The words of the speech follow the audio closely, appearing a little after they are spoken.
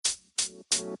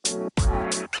How's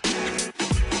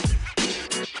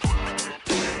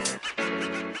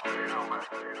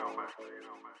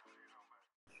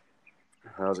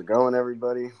it going,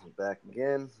 everybody? We're back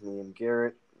again. Me and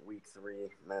Garrett, week 3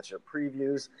 matchup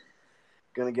previews.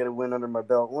 Gonna get a win under my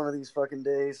belt one of these fucking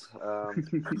days. We're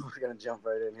gonna jump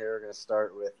right in here. We're gonna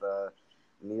start with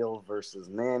Neil versus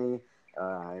Manny.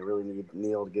 I really need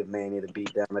Neil to give Manny the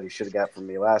beatdown that he should have got from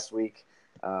me last week.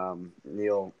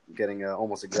 Neil getting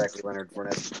almost exactly Leonard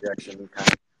Fournette's projection, kind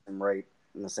of right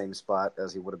in the same spot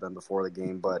as he would have been before the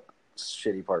game. But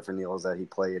shitty part for Neil is that he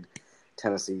played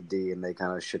Tennessee D and they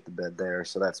kind of shit the bed there,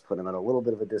 so that's put him at a little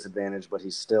bit of a disadvantage. But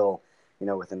he's still,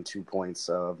 within 2 points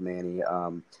of Manny.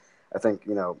 I think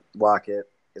Lockett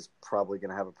is probably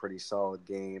going to have a pretty solid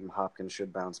game. Hopkins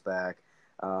should bounce back.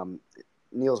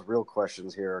 Neil's real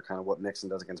questions here are kind of what Mixon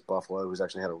does against Buffalo, who's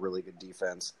actually had a really good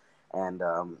defense, and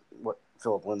what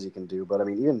Philip Lindsay can do. But, I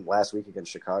mean, even last week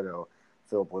against Chicago,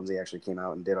 Philip Lindsay actually came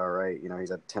out and did all right.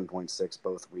 He's at 10.6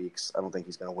 both weeks. I don't think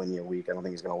he's going to win you a week. I don't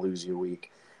think he's going to lose you a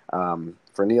week.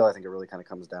 For Neil, I think it really kind of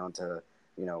comes down to,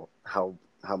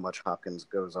 how much Hopkins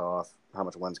goes off, how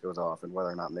much Wentz goes off, and whether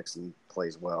or not Mixon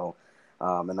plays well.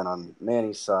 And then on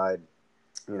Manny's side,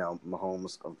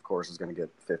 Mahomes, of course, is going to get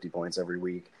 50 points every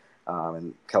week.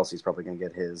 And Kelsey's probably going to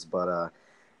get his. But,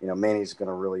 Manny's going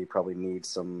to really probably need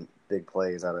some big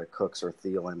plays out of Cooks or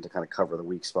Thielen to kind of cover the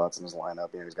weak spots in his lineup.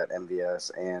 He's got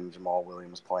MVS and Jamal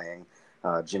Williams playing.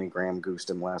 Jimmy Graham goosed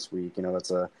him last week.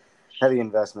 That's a heavy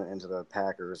investment into the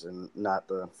Packers and not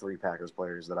the 3 Packers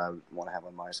players that I want to have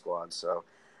on my squad. So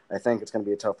I think it's going to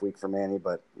be a tough week for Manny,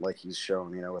 but like he's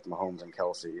shown, with Mahomes and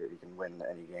Kelsey, he can win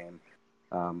any game.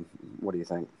 What do you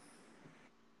think?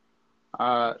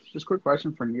 Just a quick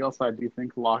question for Neil's side. Do you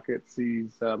think Lockett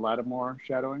sees Lattimore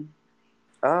shadowing?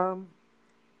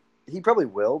 He probably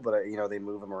will, but they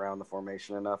move him around the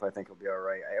formation enough. I think he'll be all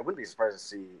right. I wouldn't be surprised to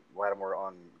see Lattimore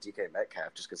on DK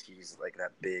Metcalf just because he's like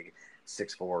that big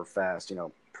 6'4", fast,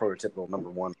 prototypical number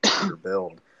 1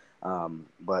 build.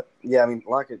 But yeah, I mean,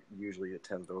 Lockett usually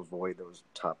tends to avoid those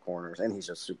top corners, and he's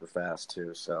just super fast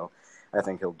too. So I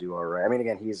think he'll do all right. I mean,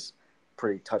 again, he's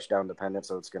pretty touchdown dependent,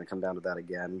 so it's going to come down to that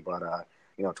again. But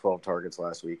 12 targets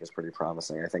last week is pretty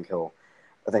promising. I think he'll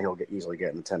easily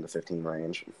get in the 10 to 15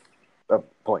 range of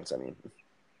points. I mean,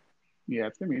 yeah,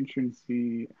 it's going to be interesting to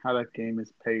see how that game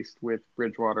is paced with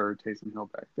Bridgewater or Taysom Hill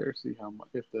back there. See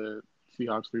if the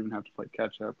Seahawks will even have to play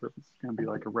catch up, or if it's going to be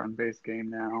like a run-based game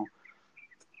now.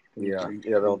 Yeah,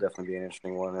 that'll definitely be an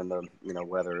interesting one. And the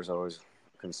weather is always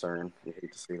a concern. You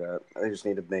hate to see that. They just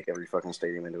need to make every fucking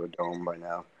stadium into a dome by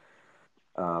now.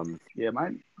 Yeah,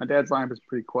 my dad's lineup is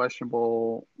pretty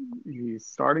questionable. He's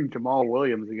starting Jamal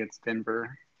Williams against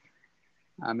Denver.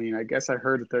 I mean, I guess I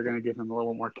heard that they're going to give him a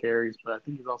little more carries, but I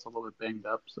think he's also a little bit banged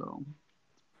up, so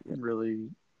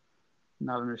really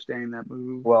not understanding that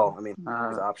move. Well, I mean,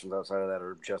 his options outside of that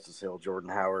are Justice Hill, Jordan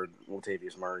Howard,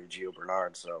 Latavius Murray, Gio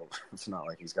Bernard, so it's not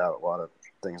like he's got a lot of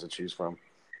things to choose from.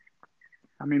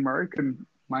 I mean, Murray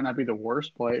might not be the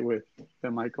worst play with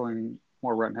them going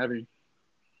more run heavy.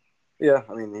 Yeah,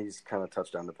 I mean, he's kind of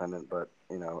touchdown dependent, but,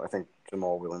 I think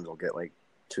Jamal Williams will get like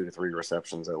 2 to 3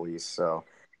 receptions at least, so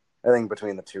I think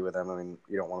between the two of them, I mean,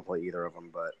 you don't want to play either of them,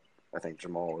 but I think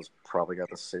Jamal has probably got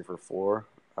the safer floor.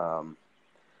 And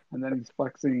then he's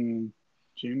flexing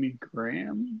Jimmy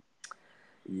Graham.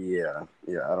 Yeah.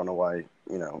 I don't know why,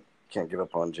 can't give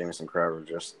up on Jamison Crowder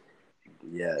just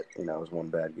yet. It was one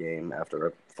bad game after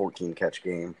a 14-catch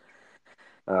game.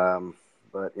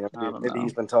 But, maybe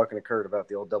he's been talking to Kurt about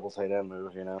the old double tight end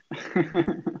move,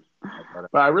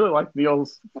 But I really like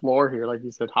Neil's floor here. Like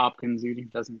you said, Hopkins even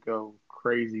doesn't go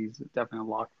crazy. He's definitely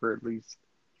a lock for at least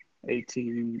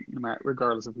 18,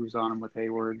 regardless of who's on him with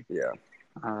Hayward. Yeah.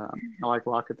 I like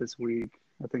Lockett this week.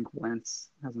 I think Wentz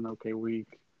has an okay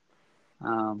week.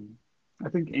 I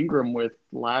think Ingram with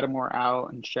Lattimore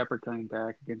out and Shepard coming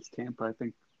back against Tampa, I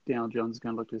think Daniel Jones is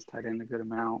going to look to his tight end a good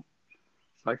amount.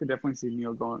 So I could definitely see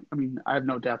Neil going. I mean, I have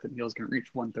no doubt that Neil's going to reach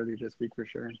 130 this week for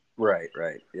sure. Right.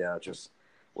 Yeah, just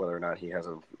whether or not he has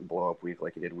a blow-up week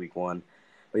like he did week 1.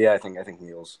 But yeah, I think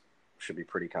Neil's should be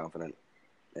pretty confident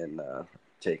in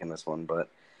taking this one.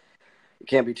 But you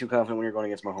can't be too confident when you're going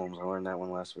against Mahomes. I learned that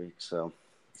one last week. So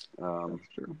that's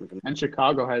true. And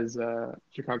Chicago's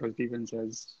defense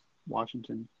has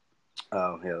Washington.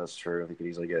 Oh, yeah, that's true. He could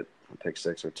easily get a pick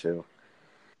 6 or 2.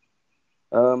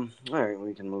 All right,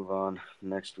 we can move on.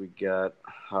 Next, we got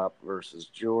Hop versus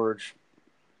George.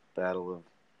 Battle of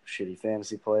shitty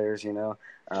fantasy players,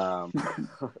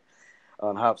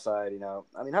 On Hop's side,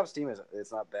 I mean, Hop's team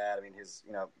it's not bad. I mean, what's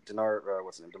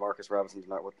his name? Demarcus Robinson.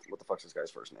 What the fuck's this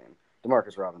guy's first name?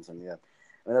 Demarcus Robinson, yeah.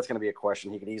 And that's going to be a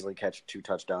question. He could easily catch 2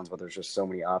 touchdowns, but there's just so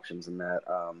many options in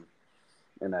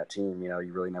that team.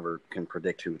 You really never can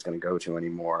predict who it's going to go to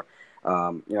anymore.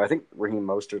 I think Raheem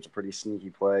Mostert's a pretty sneaky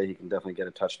play. He can definitely get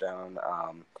a touchdown.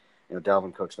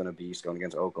 Dalvin Cook's been a beast going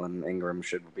against Oakland. Ingram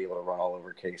should be able to run all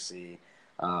over KC.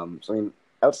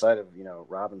 Outside of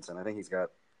Robinson, I think he's got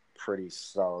pretty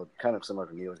solid, kind of similar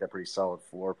to Neal. He's got pretty solid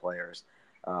floor players.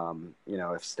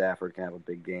 If Stafford can have a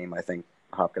big game, I think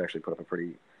Hop could actually put up a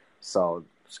pretty solid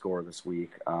score this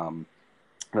week. And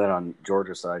then on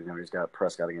Georgia's side, he's got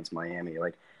Prescott against Miami.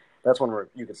 Like, that's one where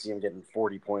you could see him getting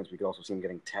 40 points. We could also see him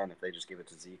getting 10 if they just give it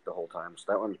to Zeke the whole time.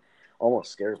 So that one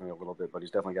almost scares me a little bit, but he's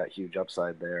definitely got huge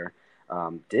upside there.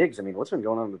 Diggs, what's been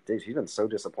going on with Diggs? He's been so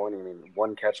disappointing.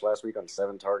 1 catch last week on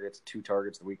 7 targets, 2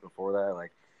 targets the week before that.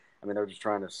 They're just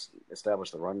trying to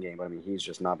establish the run game, but he's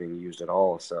just not being used at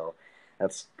all. So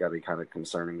that's got to be kind of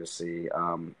concerning to see.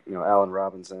 Allen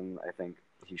Robinson, I think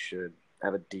he should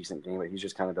have a decent game, but he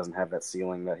just kind of doesn't have that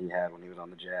ceiling that he had when he was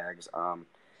on the Jags. I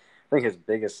think his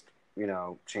biggest,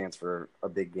 chance for a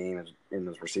big game is in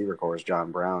this receiver core is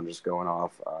John Brown just going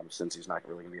off since he's not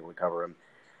really going to be able to cover him.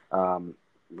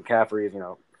 McCaffrey, you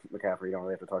don't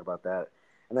really have to talk about that.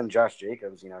 And then Josh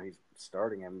Jacobs, he's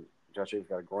starting him. Josh Jacobs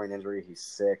got a groin injury. He's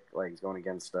sick. He's going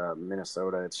against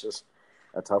Minnesota. It's just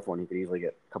a tough one. He could easily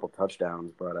get a couple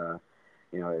touchdowns, but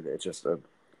it's just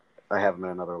I have him in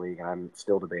another league, and I'm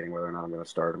still debating whether or not I'm going to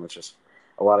start him. It's just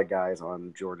a lot of guys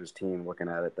on Georgia's team looking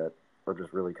at it that are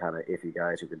just really kind of iffy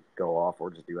guys who could go off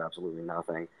or just do absolutely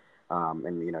nothing.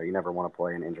 You never want to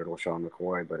play an injured LaShawn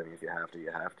McCoy, but if you have to,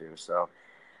 you have to. So,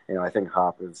 I think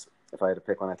Hop is, if I had to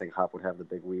pick one, I think Hop would have the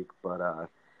big week, but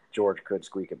George could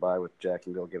squeak it by with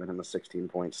Jacksonville giving him a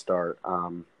 16-point start.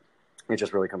 It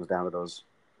just really comes down to those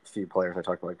few players I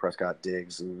talked about, like Prescott,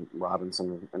 Diggs, and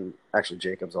Robinson, and actually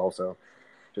Jacobs also,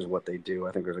 just what they do.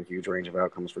 I think there's a huge range of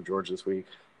outcomes for George this week.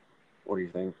 What do you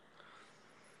think?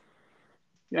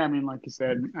 Yeah, like you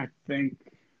said, I think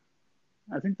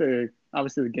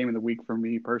obviously the game of the week for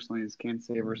me personally is Kansas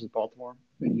City versus Baltimore.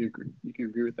 I think you can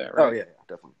agree with that, right? Oh yeah,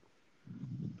 definitely.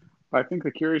 I think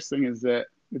the curious thing is that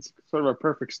it's sort of a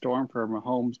perfect storm for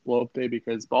Mahomes blow-up day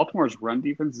because Baltimore's run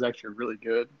defense is actually really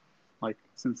good.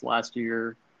 Since last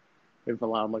year, they've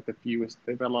allowed the fewest.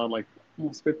 They've allowed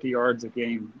almost 50 yards a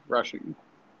game rushing,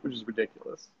 which is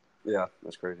ridiculous. Yeah,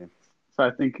 that's crazy. So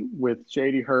I think with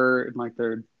J.D. Hurt and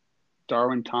their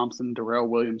Darwin Thompson, Darrell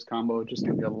Williams combo, just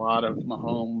going to be a lot of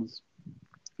Mahomes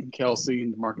and Kelsey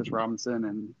and Marcus Robinson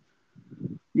and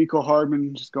Mecole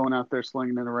Hardman just going out there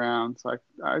slinging it around. So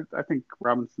I think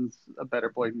Robinson's a better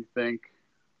play than you think.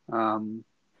 Then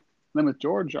with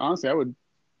George, honestly, I would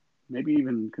maybe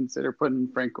even consider putting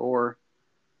Frank Gore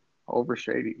over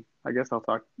Shady. I guess I'll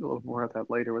talk a little more about that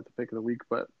later with the pick of the week.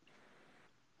 But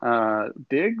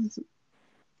Diggs,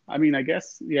 I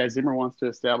guess, yeah, Zimmer wants to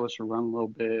establish a run a little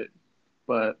bit,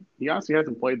 but he honestly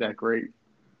hasn't played that great.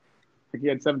 He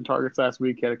had 7 targets last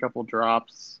week. He had a couple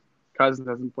drops. Cousins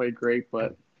hasn't played great,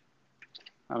 but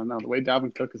I don't know. The way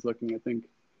Dalvin Cook is looking, I think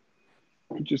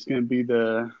it's just going to be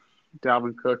the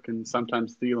Dalvin Cook and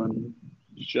sometimes Thielen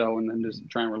show and then just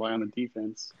try and rely on the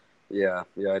defense. Yeah,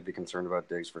 I'd be concerned about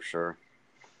Diggs for sure.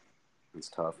 It's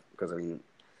tough because, I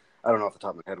don't know off the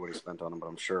top of my head what he spent on him, but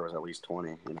I'm sure it was at least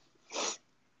 20.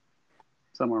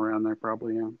 Somewhere around there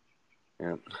probably, yeah.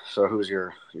 Yeah. So who's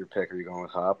your pick? Are you going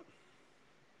with Hop?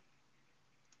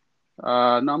 No,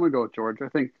 I'm going to go with George. I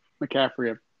think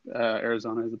McCaffrey at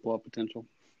Arizona has a blow-up potential.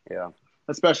 Yeah.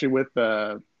 Especially with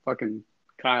fucking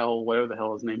Kyle, whatever the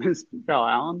hell his name is, Kyle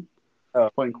Allen,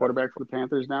 playing quarterback for the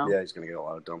Panthers now. Yeah, he's going to get a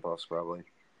lot of dump-offs probably.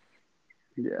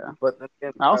 Yeah. But then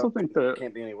again, I also think it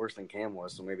can't be any worse than Cam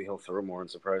was, so maybe he'll throw more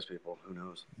and surprise people. Who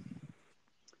knows?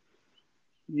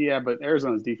 Yeah, but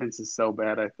Arizona's defense is so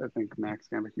bad. I think Mac's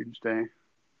going to have a huge day.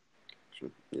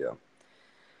 Yeah.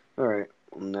 All right.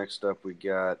 Well, next up, we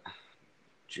got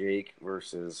Jake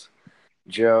versus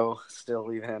Joe. Still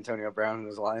leaving Antonio Brown in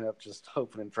his lineup, just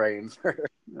hoping and praying for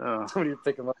somebody to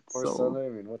pick him up for Sunday.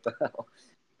 What the hell?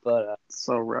 But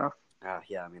so rough.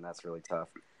 Yeah, that's really tough.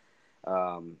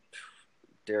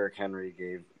 Derrick Henry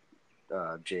gave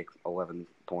Jake 11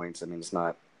 points. It's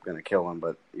not going to kill him,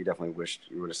 but you definitely wished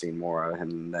you would have seen more out of him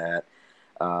than that.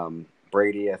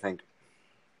 Brady, I think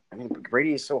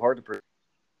Brady is so hard to predict.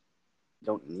 You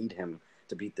don't need him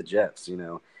to beat the Jets,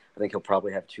 I think he'll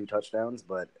probably have 2 touchdowns,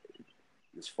 but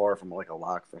it's far from a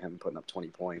lock for him putting up 20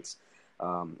 points.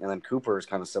 And then Cooper is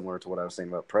kind of similar to what I was saying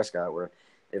about Prescott, where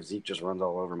if Zeke just runs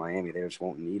all over Miami, they just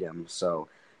won't need him. So,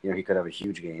 he could have a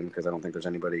huge game because I don't think there's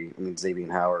anybody.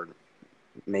 Xavier Howard,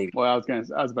 maybe. Well, I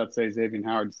was about to say Xavier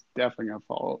Howard's definitely going to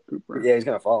follow Cooper. Yeah, he's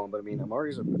going to follow him. But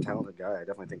Amari's a talented guy. I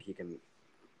definitely think he can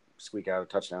squeak out a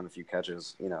touchdown, a few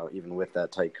catches, even with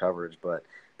that tight coverage, but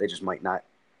they just might not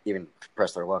even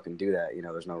press their luck and do that.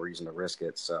 There's no reason to risk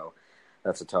it. So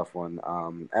that's a tough one.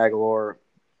 Aguilar,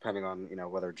 depending on,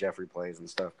 whether Jeffrey plays and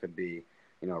stuff, could be,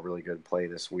 a really good play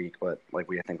this week. But like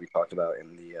I think we talked about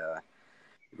in the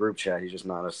group chat, he's just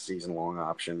not a season-long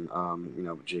option.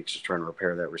 Jake's just trying to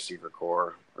repair that receiver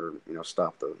core or,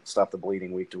 stop the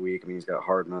bleeding week to week. I mean, he's got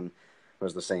Hardman.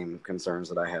 Was the same concerns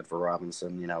that I had for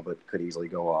Robinson, but could easily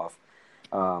go off.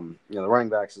 The running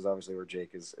backs is obviously where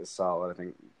Jake is solid. I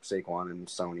think Saquon and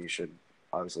Sony should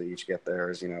obviously each get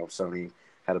theirs. Sony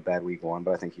had a bad week one,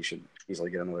 but I think he should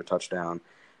easily get another touchdown.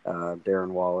 Darren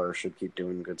Waller should keep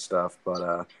doing good stuff, but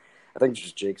I think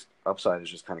just Jake's upside is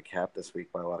just kind of capped this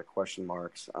week by a lot of question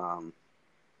marks. And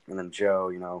then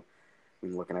Joe,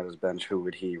 looking at his bench, who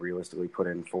would he realistically put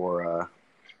in for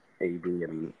AB? I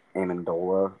mean,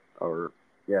 Amendola, or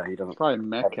he doesn't probably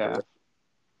Metcalf.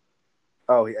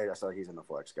 Oh, I saw he's in the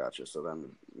flex. Gotcha. So then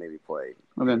maybe play.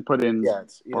 And then put in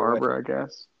Barber, I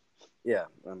guess. Yeah,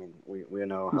 I mean, we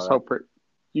know how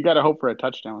you got to hope for a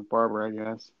touchdown with Barber, I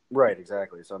guess. Right,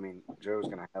 exactly. So, I mean, Joe's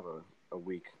going to have a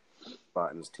weak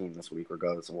spot in his team this week,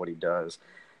 regardless of what he does.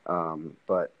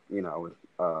 But, with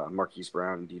Marquise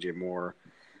Brown and DJ Moore,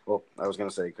 well, I was going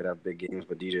to say he could have big games,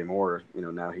 but DJ Moore,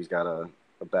 now he's got a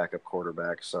backup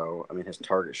quarterback. So, I mean, his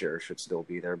target share should still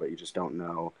be there, but you just don't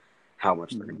know how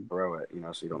much they're going to throw it,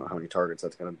 so you don't know how many targets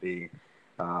that's going to be.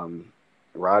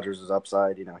 Rodgers'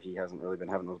 upside, he hasn't really been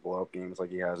having those blow-up games like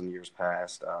he has in years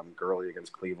past. Gurley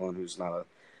against Cleveland, who's not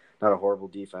a horrible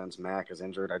defense. Mack is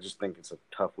injured. I just think it's a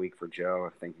tough week for Joe.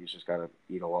 I think he's just got to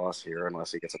eat a loss here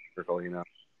unless he gets a miracle,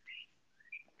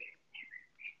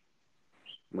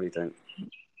 What do you think?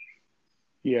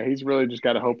 Yeah, he's really just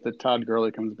got to hope that Todd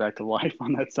Gurley comes back to life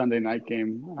on that Sunday night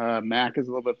game. Mack is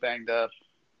a little bit banged up.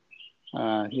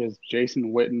 He has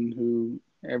Jason Witten, who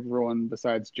everyone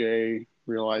besides Jay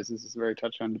realizes is very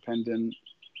touchdown dependent.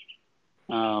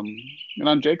 And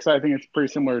on Jake's side, I think it's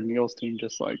pretty similar to Neil's team,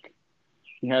 just like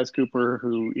he has Cooper,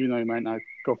 who, even though he might not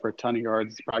go for a ton of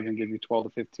yards, is probably going to give you 12 to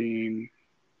 15.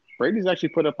 Brady's actually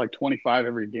put up like 25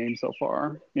 every game so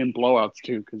far, in blowouts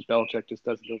too, because Belichick just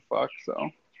doesn't give a fuck. So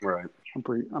right,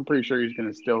 I'm pretty sure he's going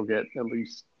to still get at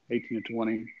least 18 to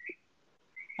 20.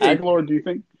 Aguilar, do you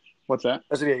think? What's that?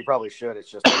 Yeah, he probably should. It's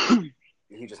just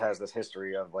he just has this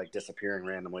history of like disappearing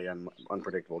randomly in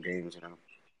unpredictable games,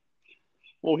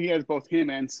 Well, he has both him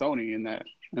and Sony in that,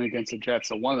 and against the Jets,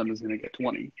 so one of them is going to get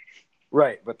 20.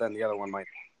 Right, but then the other one might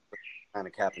kind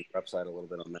of cap your upside a little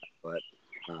bit on that. But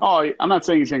I'm not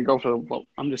saying he's going to go for well,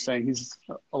 I'm just saying he's,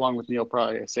 along with Neil,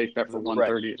 probably a safe bet for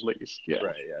 130 at least. Yeah.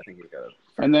 Right, yeah, I think he's got it.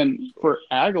 And then for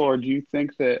Aguilar, do you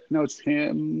think that, no, it's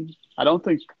him. I don't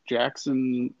think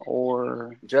Jackson's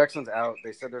out.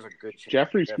 They said there's a good chance.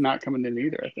 Jeffrey's not coming in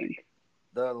either, I think.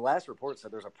 The last report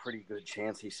said there's a pretty good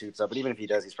chance he suits up, but even if he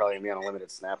does, he's probably going to be on a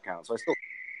limited snap count. So I still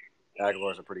think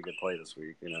Aguilar's a pretty good play this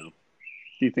week, Do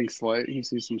you think he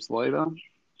sees some Slay, though?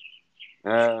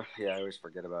 Yeah, I always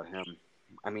forget about him.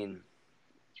 I mean,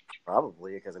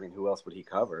 probably, because, who else would he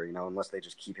cover, unless they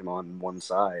just keep him on one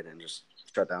side and just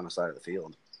shut down the side of the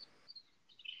field.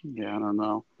 Yeah, I don't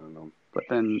know. But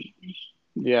then,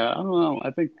 I don't know.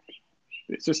 I think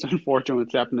it's just unfortunate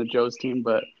what's happened to Joe's team,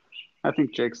 but I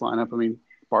think Jake's lineup,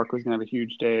 Barkley's going to have a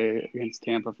huge day against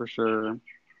Tampa for sure.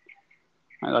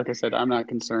 Like I said, I'm not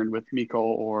concerned with Miko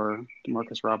or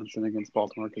Demarcus Robinson against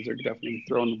Baltimore because they're definitely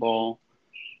throwing the ball.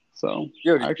 So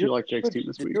I actually like Jake's team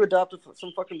this week. Did you adopt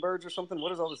some fucking birds or something?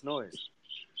 What is all this noise?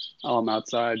 Oh, I'm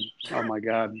outside. Oh, my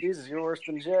God. Jesus, you're worse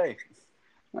than Jay.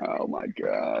 Oh, my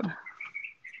God.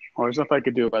 Well, there's nothing I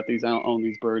could do about these. I don't own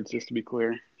these birds, just to be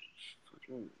clear.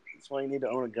 That's why you need to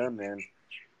own a gun, man.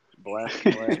 Blast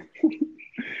away.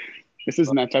 This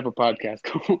isn't that type of podcast.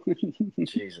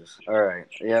 Jesus. All right.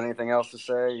 You got anything else to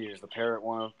say? Does the parrot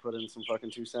want to put in some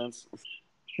fucking 2 cents? I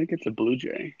think it's a blue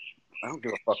jay. I don't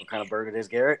give a fuck what kind of bird it is,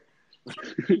 Garrett.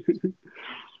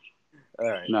 All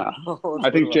right. Nah. I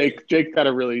think Jake got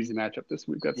a really easy matchup this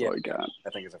week. That's all he got. I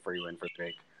think it's a free win for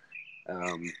Jake.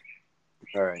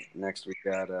 All right. Next we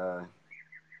got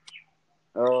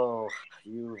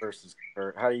you versus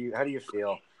Kurt. How do you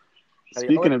feel?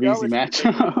 Speaking of easy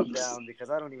matchups, down because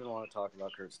I don't even want to talk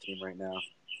about Kurt's team right now.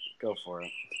 Go for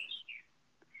it.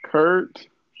 Kurt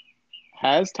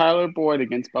has Tyler Boyd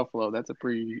against Buffalo. That's a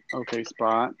pretty okay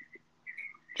spot.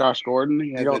 Josh Gordon.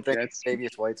 You don't think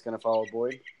Tre'Davious White's going to follow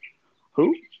Boyd?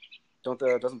 Who?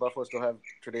 Doesn't Buffalo still have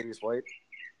Tre'Davious White?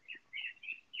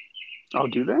 Oh,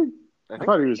 do they? I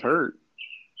thought he was hurt.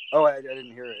 Oh, I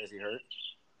didn't hear it. Is he hurt?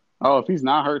 Oh, if he's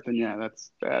not hurt, then yeah,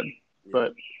 that's bad. Yeah.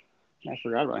 But I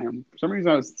forgot about him. For some reason,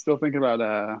 I was still thinking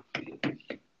about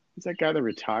Is that guy that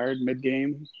retired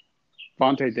mid-game?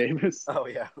 Vontae Davis. Oh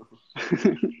yeah,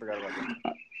 forgot about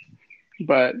that.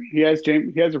 But he has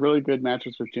a really good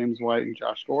matchups with James White and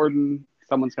Josh Gordon.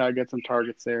 Someone's got to get some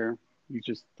targets there. He's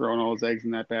just throwing all his eggs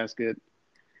in that basket.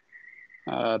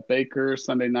 Baker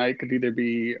Sunday night could either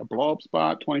be a blow-up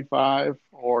spot, 25,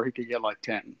 or he could get like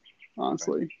 10,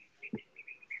 honestly.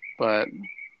 But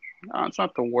it's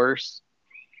not the worst.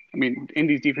 I mean,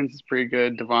 Indy's defense is pretty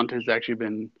good. Devontae's actually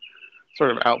been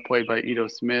sort of outplayed by Ito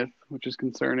Smith, which is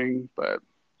concerning. But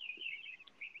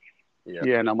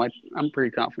yeah, no, I'm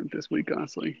pretty confident this week,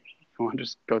 honestly. I want to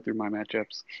just go through my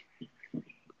matchups.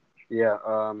 Yeah,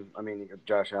 I mean,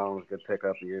 Josh Allen was a good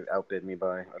pickup. You outbid me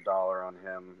by $1 on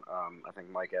him. I think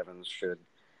Mike Evans should.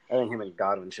 I think him and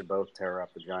Godwin should both tear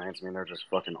up the Giants. I mean, they're just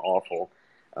fucking awful.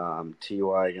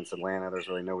 TY against Atlanta, there's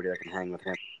really nobody that can hang with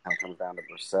him. It comes down to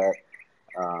Brissett.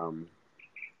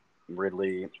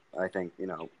 Ridley, I think,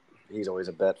 he's always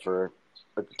a bet for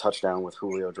a touchdown with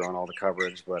Julio drawing all the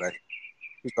coverage, but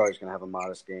he's probably just going to have a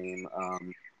modest game.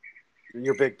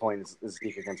 Your big point is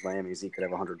Zeke against Miami. Zeke could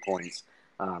have 100 points.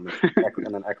 And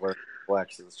then Eckler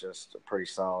flex is just pretty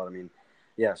solid. I mean,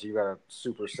 yeah, so you got a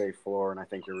super safe floor, and I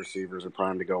think your receivers are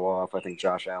primed to go off. I think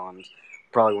Josh Allen's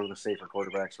probably one of the safer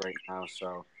quarterbacks right now.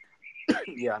 So,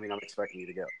 yeah, I mean, I'm expecting you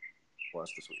to get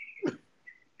plus this week.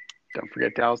 Don't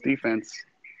forget Dallas defense.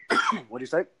 What do you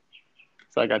say?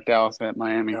 So I got Dallas at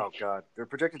Miami. Oh, God. They're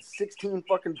projected 16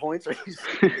 fucking points. Are you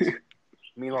serious?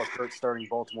 Meanwhile, Kurt's starting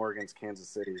Baltimore against Kansas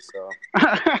City. So,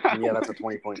 yeah, that's a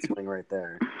 20-point swing right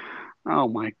there. Oh,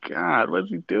 my God. What is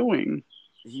he doing?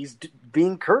 He's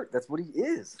being Kurt. That's what he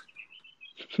is.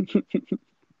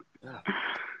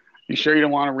 You sure you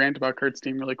don't want to rant about Kurt's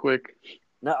team really quick?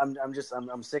 No,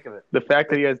 I'm sick of it. The fact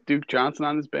that he has Duke Johnson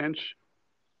on his bench?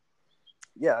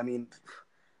 Yeah, I mean,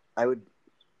 I would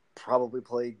probably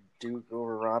play Duke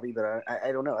over Robbie, but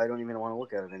I don't know. I don't even want to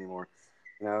look at it anymore.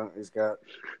 He's got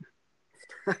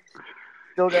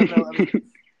still got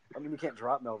I mean, we can't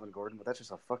drop Melvin Gordon, but that's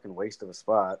just a fucking waste of a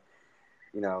spot.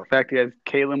 The fact he has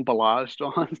Kalen Ballage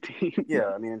still on his team.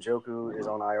 Yeah, I mean, Njoku is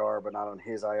on IR, but not on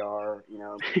his IR.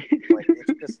 Like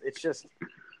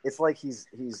it's like he's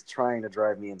trying to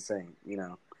drive me insane.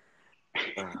 Yeah,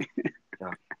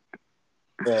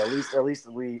 at least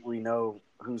we know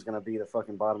who's gonna be the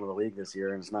fucking bottom of the league this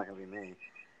year, and it's not gonna be me.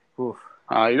 Whew.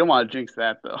 You don't want to jinx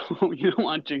that though. You don't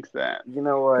want to jinx that. You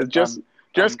know what? Just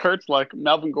Kurt's like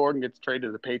Melvin Gordon gets traded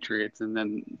to the Patriots, and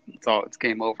then it's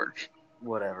game over.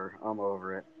 Whatever. I'm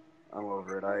over it.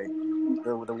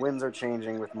 The winds are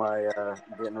changing with my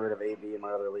getting rid of AB in my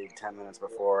other league 10 minutes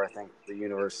before. I think the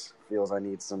universe feels I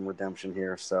need some redemption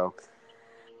here. So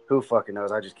who fucking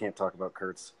knows? I just can't talk about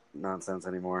Kurt's nonsense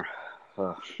anymore.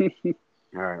 All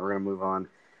right, we're going to move on.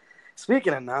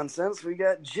 Speaking of nonsense, we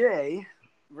got Jay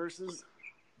versus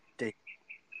Dave.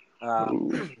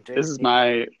 This is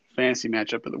my fantasy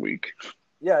matchup of the week.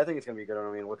 Yeah, I think it's going to be good.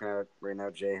 I mean, looking at it right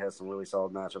now, Jay has some really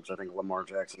solid matchups. I think Lamar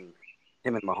Jackson,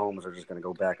 him and Mahomes are just going to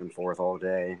go back and forth all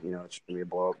day. It's going to be a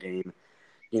blowout game.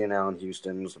 Keenan Allen,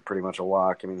 Houston's pretty much a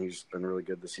lock. I mean, he's been really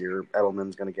good this year.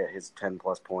 Edelman's going to get his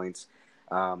 10-plus points.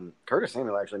 Curtis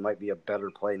Samuel actually might be a better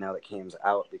play now that Cam's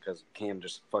out because Cam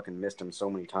just fucking missed him so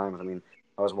many times. I mean,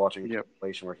 I was watching a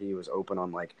compilation where he was open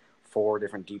on like 4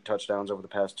 different deep touchdowns over the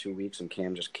past 2 weeks, and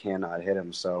Cam just cannot hit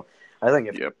him. So I think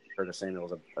if Curtis Samuel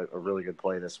is a really good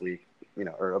play this week,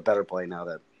 or a better play now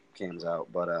that Cam's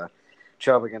out. But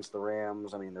Chubb against the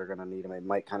Rams, I mean, they're going to need him. They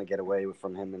might kind of get away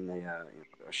from him in a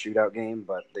shootout game,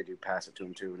 but they do pass it to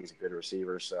him too, and he's a good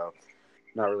receiver. So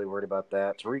not really worried about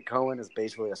that. Tariq Cohen is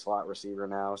basically a slot receiver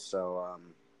now, so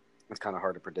it's kind of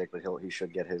hard to predict, but he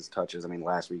should get his touches. I mean,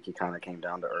 last week he kind of came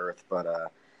down to earth, but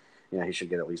he should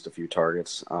get at least a few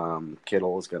targets.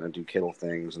 Kittle is going to do Kittle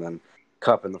things, and then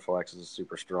Kupp in the flex is a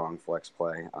super strong flex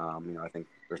play. I think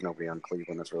there's nobody on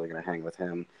Cleveland that's really going to hang with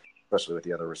him, especially with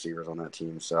the other receivers on that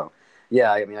team. So,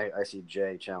 yeah, I mean, I see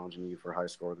Jay challenging you for high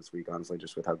score this week, honestly,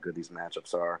 just with how good these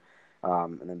matchups are.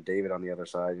 And then David on the other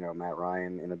side, Matt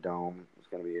Ryan in a dome is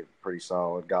going to be pretty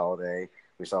solid. Galladay,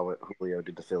 we saw what Julio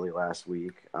did to Philly last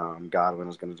week. Godwin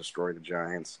is going to destroy the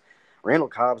Giants. Randall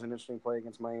Cobb's an interesting play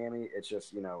against Miami. It's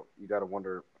just, you got to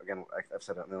wonder, again, I've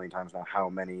said it a million times now, how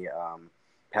many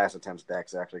pass attempts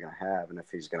Dak's actually going to have and if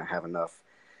he's going to have enough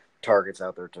targets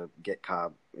out there to get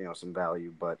Cobb, some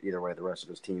value. But either way, the rest of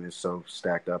his team is so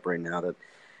stacked up right now that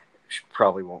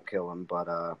probably won't kill him.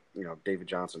 But, David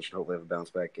Johnson should hopefully have a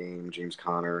bounce-back game. James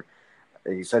Conner,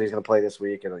 he said he's going to play this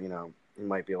week. And, he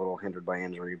might be a little hindered by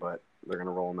injury, but they're going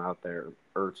to roll him out there.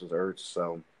 Ertz is Ertz.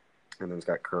 So, and then he's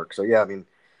got Kirk. So, yeah, I mean,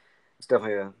 it's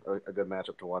definitely a good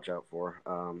matchup to watch out for.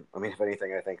 I mean, if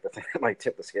anything, I think the thing that might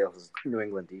tip the scales is New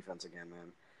England defense again,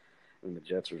 man. and the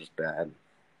Jets are just bad.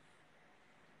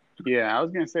 Yeah, I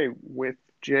was gonna say with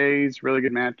Jay's really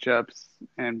good matchups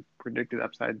and predicted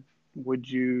upside, would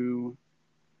you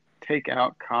take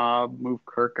out Cobb, move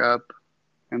Kirk up,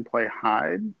 and play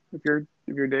Hyde if you're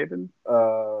David,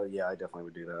 Yeah, I definitely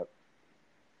would do that.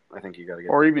 I think you got to get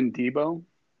or even Debo?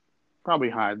 Probably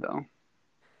Hyde though.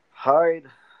 Hyde.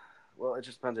 Well, it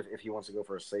just depends if he wants to go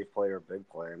for a safe play or a big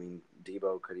play. I mean,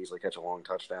 Debo could easily catch a long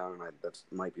touchdown, and that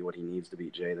might be what he needs to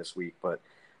beat Jay this week. But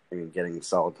I mean, getting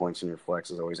solid points in your flex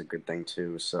is always a good thing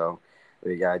too. So,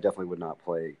 yeah, I definitely would not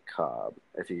play Cobb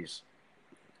if he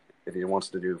wants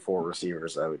to do 4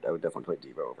 receivers. I would definitely play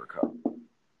Debo over Cobb.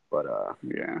 But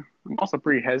Yeah, I'm also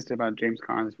pretty hesitant about James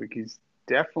Conner this week. He's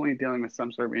definitely dealing with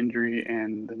some sort of injury,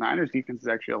 and the Niners defense is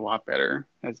actually a lot better,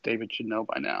 as David should know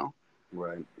by now.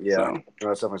 right, yeah, So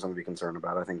that's definitely something to be concerned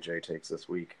about. I think Jay takes this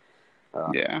week.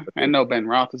 yeah, But and no Ben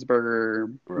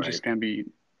Roethlisberger. It's right, just gonna be,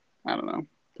 I don't know.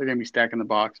 They're gonna be stacking the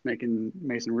box, making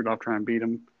Mason Rudolph try and beat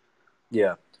him.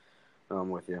 yeah, I'm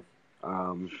with you.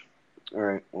 All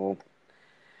right, well,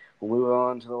 we'll move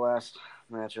on to the last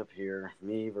matchup here.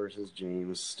 Me versus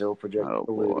James, still projected Oh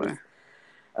to lose. boy.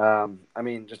 I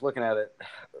mean, just looking at it,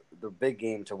 the big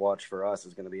game to watch for us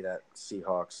is going to be that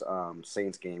Seahawks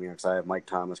Saints game. Because I have Mike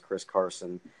Thomas, Chris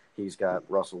Carson. He's got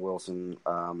Russell Wilson,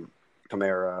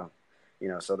 Kamara.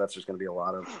 So that's just going to be a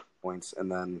lot of points.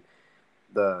 And then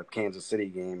the Kansas City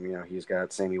game, he's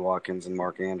got Sammy Watkins and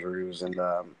Mark Andrews and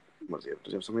does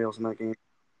he have somebody else in that game?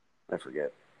 I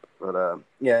forget. But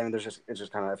yeah, I mean, it's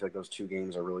just kind of I feel like those two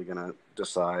games are really going to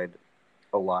decide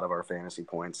a lot of our fantasy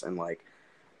points and like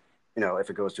if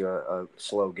it goes to a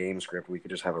slow game script, we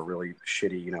could just have a really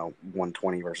shitty,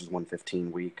 120 versus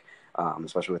 115 week,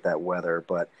 especially with that weather.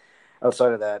 But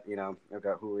outside of that, I've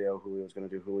got Julio. Julio's going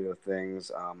to do Julio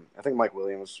things. I think Mike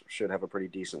Williams should have a pretty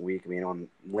decent week. I mean, on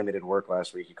limited work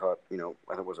last week, he caught,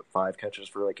 I think was it 5 catches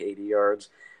for like 80 yards.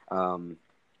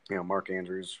 Mark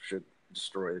Andrews should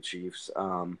destroy the Chiefs.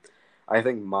 I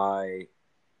think my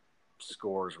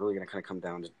score is really going to kind of come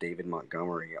down to David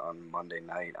Montgomery on Monday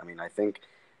night. I mean, I think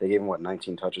they gave him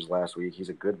 19 touches last week. He's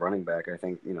a good running back. I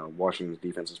think Washington's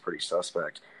defense is pretty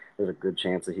suspect. There's a good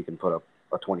chance that he can put up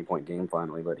a 20-point game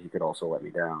finally, but he could also let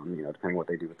me down. Depending what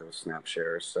they do with those snap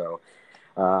shares. So,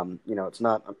 it's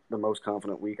not the most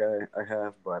confident week I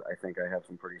have, but I think I have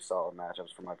some pretty solid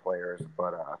matchups for my players.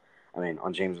 But I mean,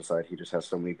 on James' side, he just has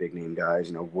so many big name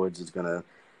guys. Woods is gonna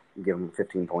give him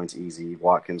 15 points easy.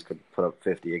 Watkins could put up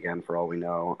 50 again for all we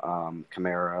know.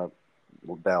 Kamara,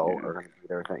 Bell Yeah. are going to be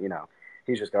there.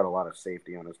 He's just got a lot of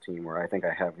safety on his team where I think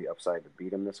I have the upside to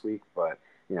beat him this week. But,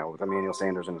 with Emmanuel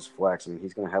Sanders in his flex, I mean,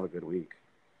 he's going to have a good week.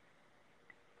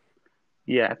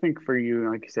 Yeah, I think for you,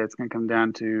 like you said, it's going to come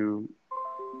down to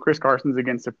Chris Carson's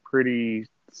against a pretty,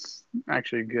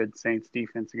 actually good Saints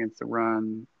defense against the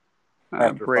run.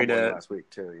 After fumbling Breda, last week,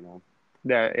 too,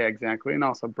 yeah, exactly, and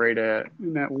also Breda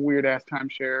in that weird ass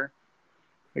timeshare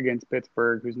against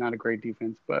Pittsburgh, who's not a great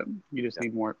defense, but you just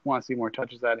want to see more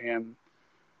touches at him.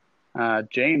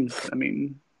 James, I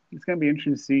mean, it's going to be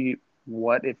interesting to see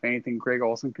what, if anything, Greg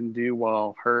Olsen can do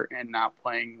while hurt and not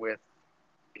playing with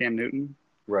Cam Newton.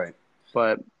 Right.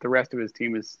 But the rest of his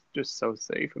team is just so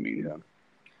safe. I mean, yeah.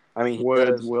 I mean,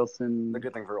 Woods, Wilson. The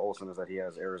good thing for Olsen is that he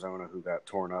has Arizona, who got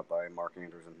torn up by Mark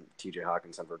Andrews and T.J.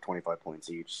 Hawkinson for 25 points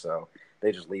each. So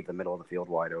they just leave the middle of the field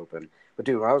wide open. But,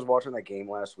 dude, when I was watching that game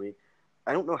last week,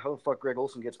 I don't know how the fuck Greg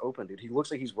Olsen gets open, dude. He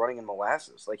looks like he's running in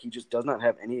molasses. Like, he just does not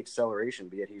have any acceleration,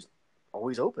 but yet he's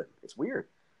always open. It's weird.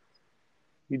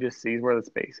 He just sees where the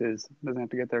space is. Doesn't have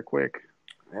to get there quick.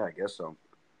 Yeah, I guess so.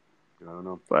 I don't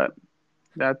know. But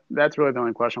that's really the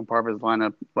only question part of his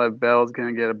lineup. Lev Bell's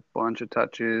going to get a bunch of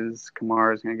touches.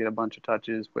 Kamara's going to get a bunch of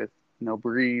touches with no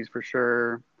Breeze for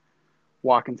sure.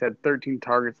 Watkins had 13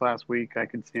 targets last week. I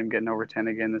could see him getting over 10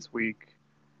 again this week.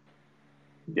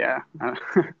 Yeah,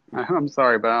 I'm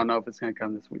sorry, but I don't know if it's going to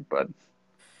come this week. But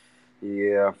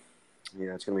yeah,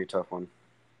 it's going to be a tough one.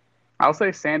 I'll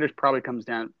say Sanders probably comes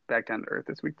back down to earth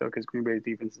this week, though, because Green Bay's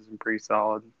defense has been pretty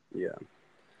solid. Yeah.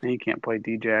 And he can't play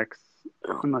Djax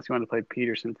unless you want to play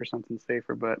Peterson for something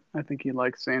safer, but I think he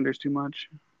likes Sanders too much.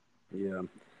 Yeah.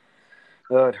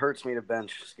 It hurts me to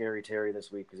bench Scary Terry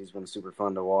this week because he's been super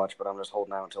fun to watch, but I'm just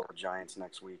holding out until the Giants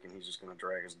next week, and he's just going to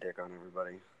drag his dick on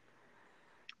everybody.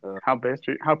 How pissed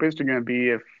are you going to be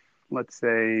if, let's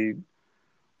say,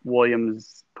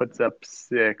 Williams puts up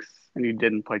 6 and you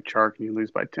didn't play Chark and you lose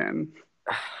by 10?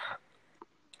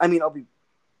 I mean, I'll be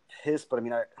pissed, but I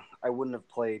mean, I wouldn't have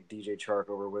played DJ Chark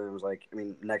over Williams. Like, I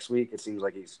mean, next week it seems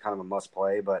like he's kind of a must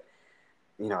play, but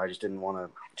I just didn't want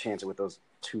to chance it with those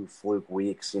 2 fluke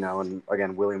weeks. And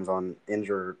again, Williams when he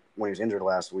was injured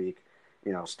last week,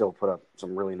 still put up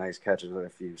some really nice catches.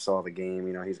 If you saw the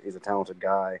game, he's a talented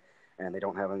guy, and they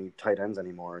don't have any tight ends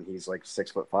anymore, and he's like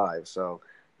 6'5", so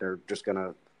they're just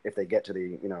gonna, if they get to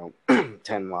the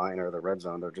 10 line or the red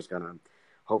zone, they're just gonna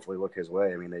hopefully look his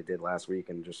way. I mean, they did last week,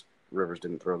 and just Rivers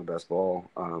didn't throw the best ball.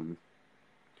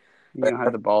 You don't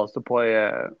have the balls to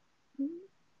play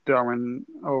Darwin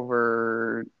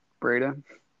over Breda.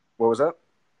 What was that?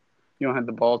 You don't have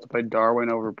the balls to play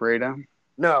Darwin over Breda.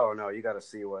 No, you got to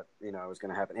see what is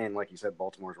going to happen. And like you said,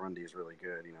 Baltimore's run D is really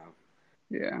good.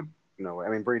 Yeah. I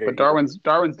mean, Breida. But Darwin's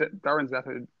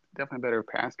definitely a better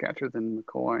pass catcher than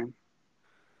McCoy.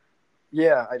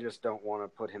 Yeah, I just don't want to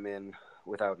put him in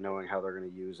without knowing how they're going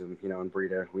to use him. And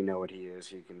Breida, we know what he is.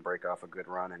 He can break off a good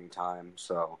run anytime.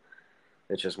 So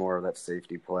it's just more of that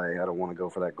safety play. I don't want to go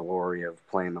for that glory of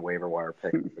playing the waiver wire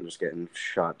pick and just getting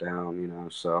shot down.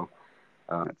 So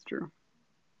that's true.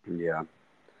 Yeah.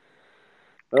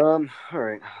 All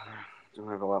right. Don't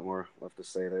have a lot more left to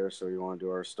say there. So you want to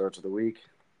do our starts of the week?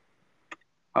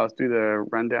 Let's do the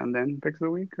rundown then. Picks of the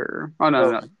week, or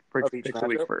no. Picks of the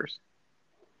week first.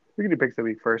 We can do picks of the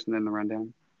week first and then the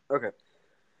rundown. Okay.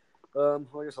 Well,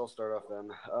 I guess I'll start off then.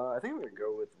 I think I'm gonna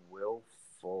go with Will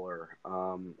Fuller.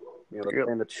 They're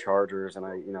playing the Chargers, and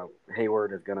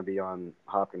Hayward is gonna be on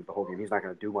Hopkins the whole game. He's not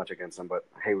gonna do much against him, but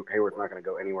Hayward's not gonna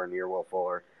go anywhere near Will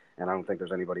Fuller, and I don't think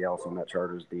there's anybody else on that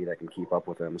Chargers D that can keep up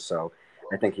with him. So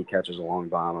I think he catches a long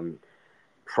bomb. And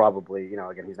probably,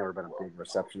 again, he's never been a big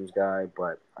receptions guy,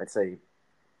 but I'd say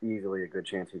easily a good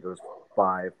chance he goes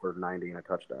 5 for 90 and a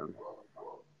touchdown.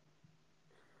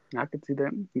 I could see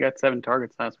that. He got 7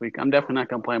 targets last week. I'm definitely not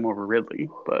going to play him over Ridley,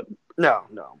 but no,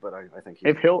 but I think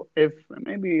if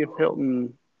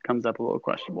Hilton comes up a little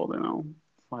questionable, then I'll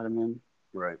slide him in.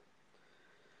 Right.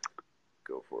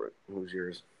 Go for it. Who's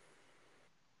yours?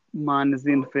 Mine is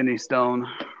the Infinity Stone,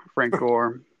 Frank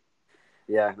Gore.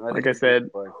 Yeah, like I said,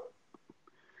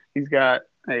 he's got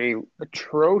a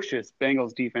atrocious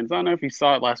Bengals defense. I don't know if you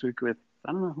saw it last week with,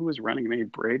 I don't know who was running, maybe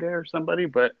Breda or somebody,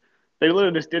 but they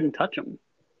literally just didn't touch him.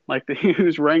 Like he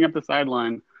was running up the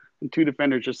sideline, and 2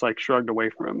 defenders just like shrugged away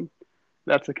from him.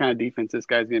 That's the kind of defense this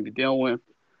guy's going to be dealing with.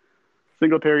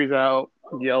 Singletary's out.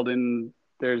 Yeldon,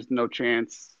 there's no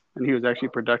chance. And he was actually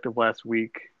productive last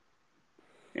week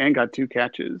and got 2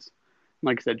 catches.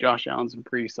 Like I said, Josh Allen's been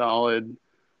pretty solid.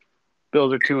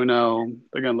 Bills are 2-0.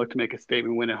 They're going to look to make a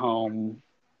statement win at home.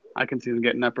 I can see them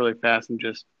getting up really fast and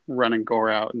just running Gore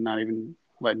out and not even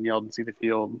letting Yeldon see the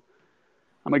field.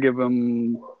 I'm going to give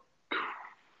him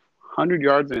 100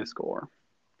 yards and a score.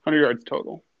 100 yards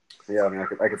total. Yeah, I mean,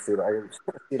 I could see that. I could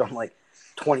see it on like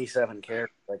 27 carries.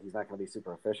 Like he's not going to be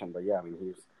super efficient, but yeah, I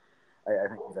mean, I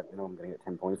think he's at minimum going to get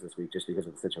 10 points this week just because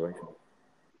of the situation.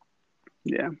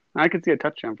 Yeah, I could see a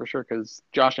touchdown for sure because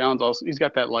Josh Allen's also, he's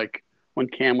got that like when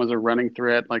Cam was a running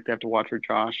threat, like they have to watch for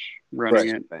Josh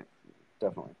running it. Right.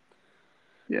 Definitely.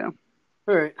 Yeah.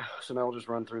 All right, so now we'll just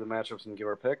run through the matchups and give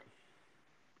our pick.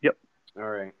 Yep. All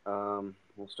right,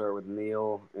 we'll start with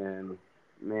Neil and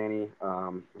Manny. I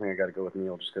think I got to go with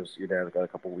Neil just because your dad's got a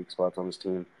couple weak spots on his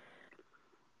team.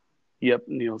 Yep,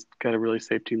 Neil's got a really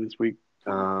safe team this week.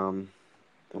 Then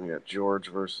we got George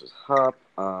versus Hop.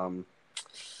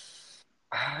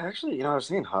 Actually, I was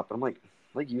saying Hop, but I'm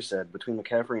like you said, between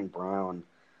McCaffrey and Brown,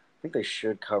 I think they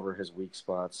should cover his weak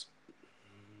spots.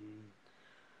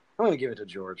 I'm going to give it to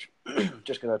George,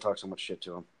 just because I talk so much shit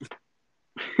to him.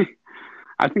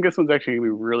 I think this one's actually going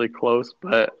to be really close,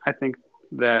 but I think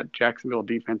that Jacksonville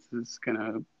defense is going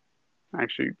to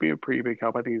actually be a pretty big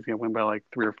help. I think he's going to win by like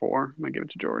 3 or 4. I'm going to give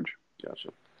it to George. Gotcha.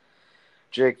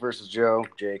 Jake versus Joe.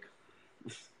 Jake.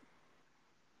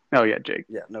 Oh, yeah, Jake.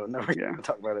 Yeah, no, we're going to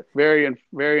talk about it. Very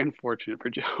unfortunate for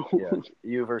Joe. Yeah.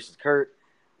 You versus Kurt.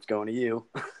 It's going to you.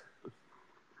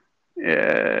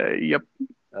 Yep.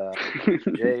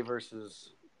 Jay versus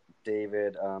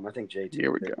David. I think Jay,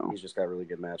 here we go. He's just got really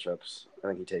good matchups. I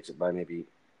think he takes it by maybe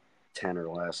 10 or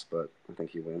less, but I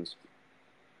think he wins.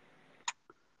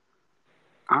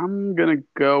 I'm going to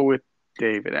go with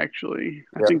David, actually.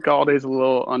 I think Galladay's a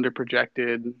little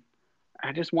underprojected.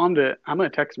 I just want him to – I'm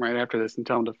going to text him right after this and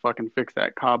tell him to fucking fix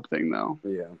that Cobb thing, though.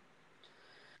 Yeah.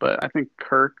 But I think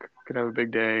Kirk could have a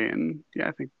big day, and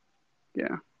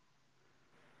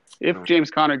If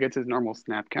James Conner gets his normal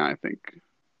snap count, I think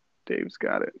Dave's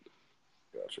got it.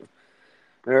 Gotcha.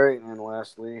 All right, and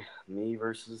lastly, me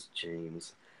versus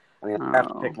James. I mean, I have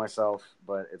to pick myself,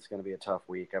 but it's going to be a tough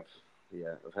week. I've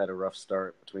had a rough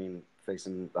start between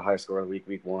facing the high score of the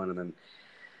week 1, and then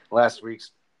last week's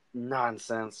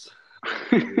nonsense.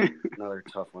 Another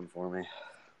tough one for me.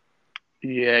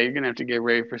 Yeah, you're going to have to get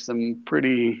ready for some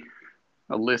pretty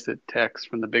illicit texts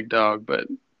from the big dog, but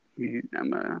I'm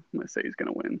going to say he's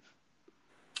going to win.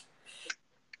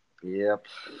 Yep.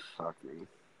 Fuck me.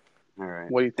 All right.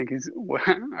 What do you think he's?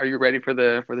 Are you ready for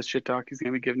the shit talk he's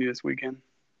gonna be giving you this weekend?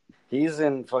 He's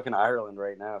in fucking Ireland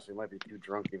right now, so he might be too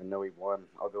drunk to even know he won.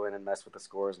 I'll go in and mess with the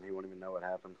scores, and he won't even know what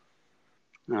happened.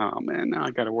 Oh man, now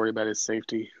I got to worry about his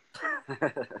safety.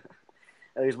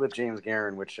 He's with James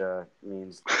Guerin, which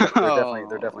means they're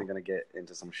definitely going to get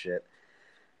into some shit.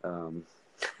 Ooh,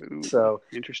 So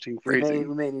interesting we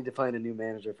phrasing. may need to find a new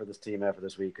manager for this team after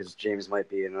this week because James might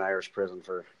be in an Irish prison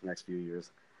for the next few years.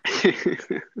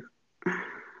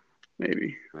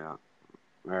 Maybe. Yeah. All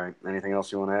right. Anything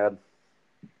else you want to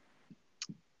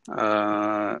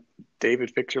add?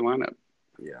 David, fix your lineup.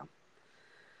 Yeah.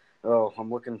 Oh, I'm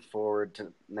looking forward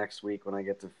to next week when I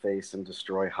get to face and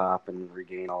destroy Hop and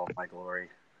regain all my glory.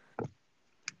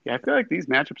 Yeah, I feel like these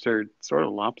matchups are sort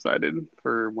of lopsided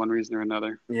for one reason or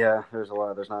another. Yeah, there's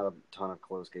not a ton of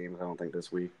close games, I don't think,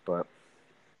 this week, but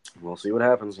we'll see what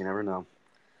happens. You never know.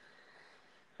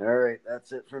 All right,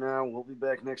 that's it for now. We'll be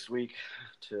back next week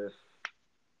to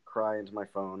cry into my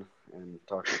phone and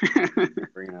talk to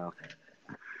Reno.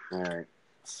 All right,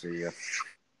 see ya.